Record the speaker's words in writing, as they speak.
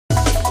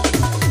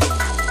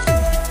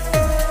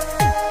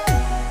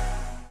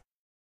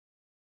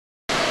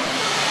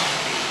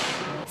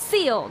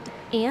field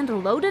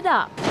and loaded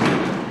up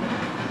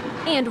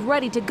and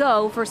ready to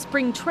go for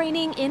spring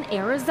training in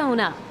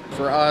Arizona.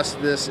 For us,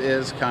 this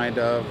is kind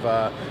of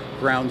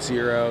ground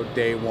zero,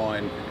 day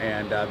one,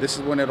 and this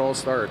is when it all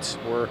starts.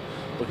 We're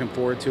looking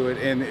forward to it,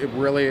 and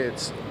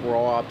we're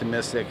all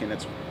optimistic, and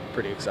it's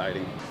pretty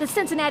exciting. The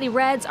Cincinnati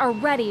Reds are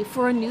ready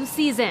for a new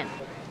season.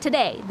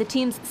 Today, the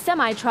team's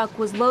semi-truck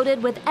was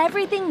loaded with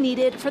everything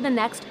needed for the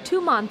next 2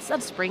 months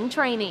of spring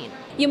training.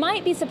 You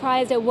might be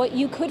surprised at what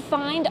you could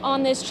find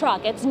on this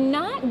truck. It's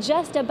not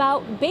just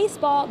about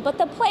baseball, but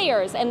the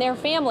players and their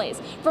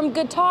families, from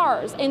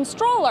guitars and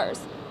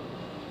strollers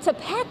to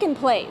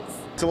pack-and-plays.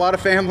 It's a lot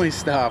of family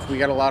stuff. We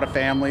got a lot of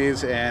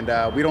families, and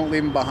we don't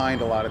leave them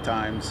behind a lot of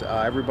times.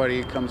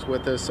 Everybody comes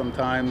with us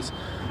sometimes,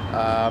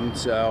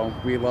 so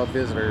we love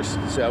visitors.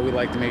 So we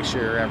like to make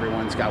sure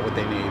everyone's got what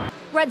they need.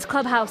 Reds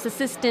clubhouse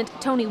assistant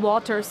Tony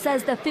Walters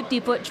says the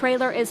 50-foot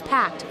trailer is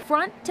packed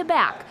front to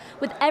back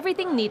with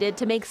everything needed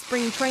to make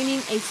spring training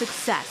a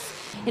success.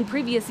 In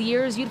previous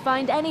years, you'd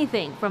find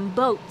anything from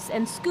boats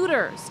and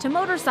scooters to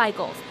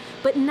motorcycles,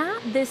 but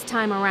not this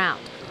time around.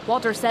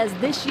 Walter says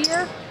this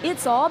year,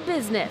 it's all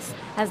business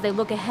as they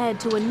look ahead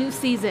to a new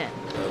season.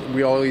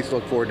 We always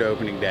look forward to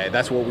opening day.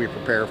 That's what we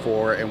prepare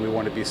for, and we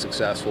want to be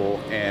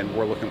successful, and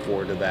we're looking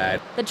forward to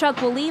that. The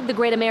truck will leave the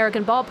Great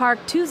American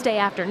Ballpark Tuesday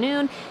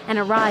afternoon and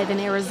arrive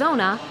in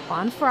Arizona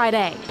on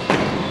Friday.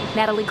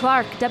 Natalie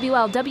Clark,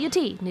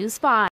 WLWT News 5.